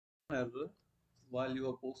error while you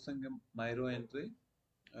are posting a MIRO entry.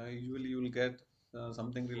 Usually you will get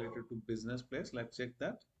something related to business place. Let's check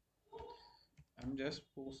that. I'm just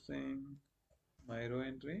posting MIRO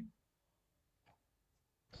entry.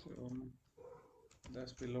 So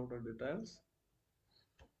just fill out the details.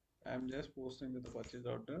 I'm just posting with the purchase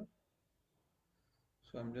order.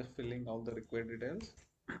 So I'm just filling all the required details.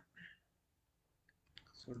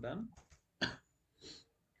 So done.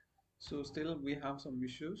 So still we have some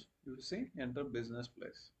issues. You see, enter business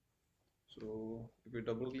place. So if you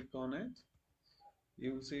double click on it,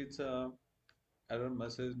 you will see it's a error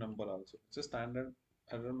message number also. It's a standard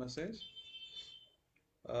error message.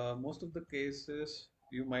 Most of the cases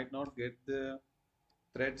you might not get the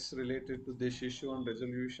threads related to this issue on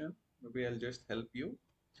resolution. Maybe I'll just help you.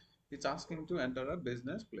 It's asking to enter a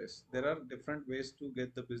business place. There are different ways to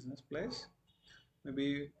get the business place.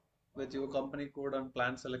 Maybe with your company code and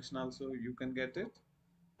plan selection also you can get it.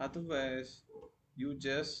 Otherwise, you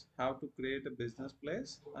just have to create a business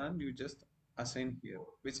place and you just assign here.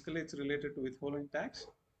 Basically, it's related to withholding tax.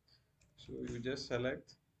 So you just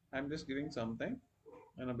select, I'm just giving something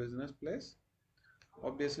in a business place.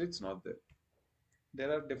 Obviously, it's not there.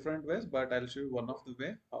 There are different ways, but I'll show you one of the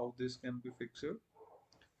way how this can be fixed.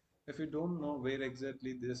 If you don't know where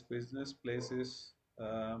exactly this business place is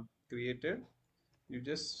created, you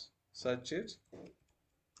just search it,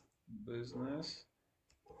 business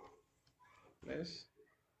place.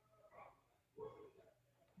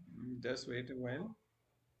 Just wait a while.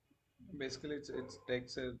 Basically, it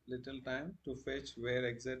takes a little time to fetch where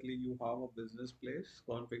exactly you have a business place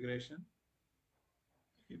configuration.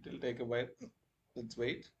 It will take a while. Let's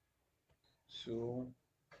wait. So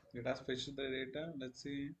it has fetched the data. Let's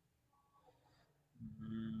see.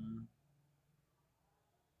 Mm,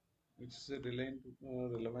 which is a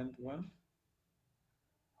relevant one.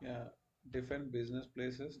 Yeah, different business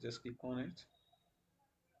places. Just click on it.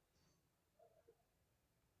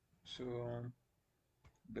 So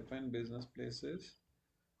define business places.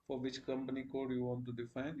 For which company code you want to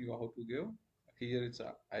define, you have to give. Here it's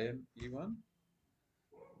a INE1.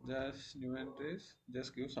 Just new entries.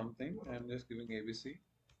 Just give something. I am just giving ABC.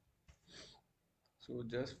 So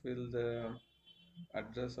just fill the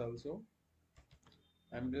address also.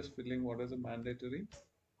 I'm just filling what is a mandatory.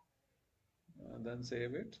 Then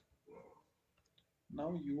save it.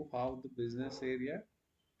 Now you have the business area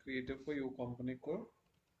created for your company code.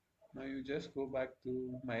 Now you just go back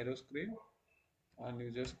to MIRO screen and you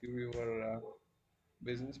just give your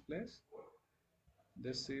business place.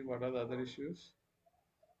 Just see what are the other issues.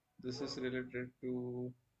 This is related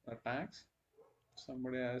to a tax.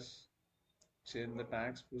 Somebody has changed the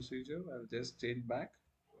tax procedure. I'll just change back.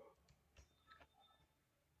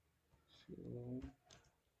 So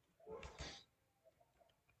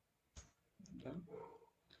done.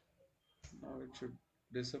 Now it should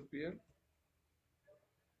disappear.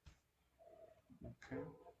 Okay.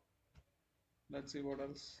 Let's see what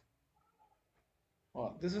else.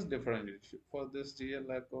 Oh, this is different issue. For this GL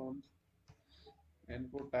account,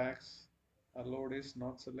 input tax allowed is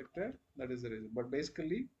not selected. That is the reason. But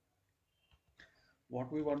basically,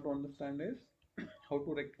 what we want to understand is how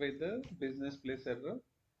to rectify the business place error.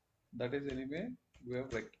 That is anyway we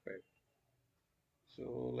have rectified.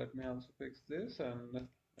 So let me also fix this and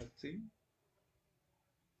let's see.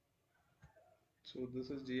 So this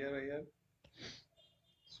is GRIR.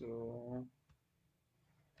 So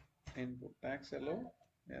input tax allow.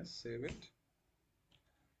 Yes, save it.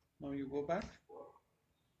 Now you go back.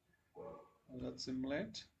 Let's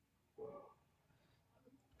simulate.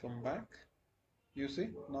 Come back. You see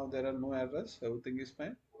now there are no errors. Everything is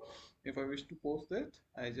fine. If I wish to post it,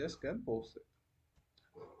 I just can post it.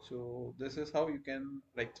 So this is how you can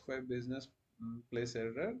rectify business place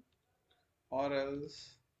error, or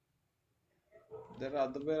else there are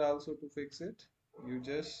other way also to fix it. You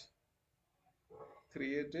just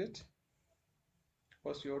create it.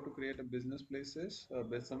 First you have to create a business places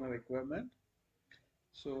based on a requirement.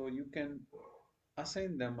 So you can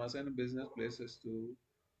assign business places to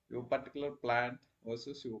your particular plant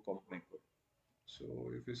versus your company code.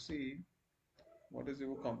 So if you see what is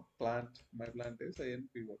your plant, my plant is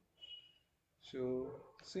INP1. So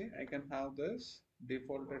see, I can have this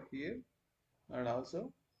defaulted here, and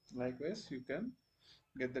also likewise you can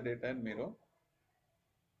get the data in MIRO.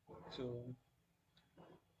 So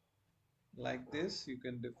like this you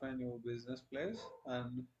can define your business place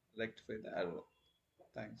and rectify the error.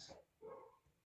 Thanks.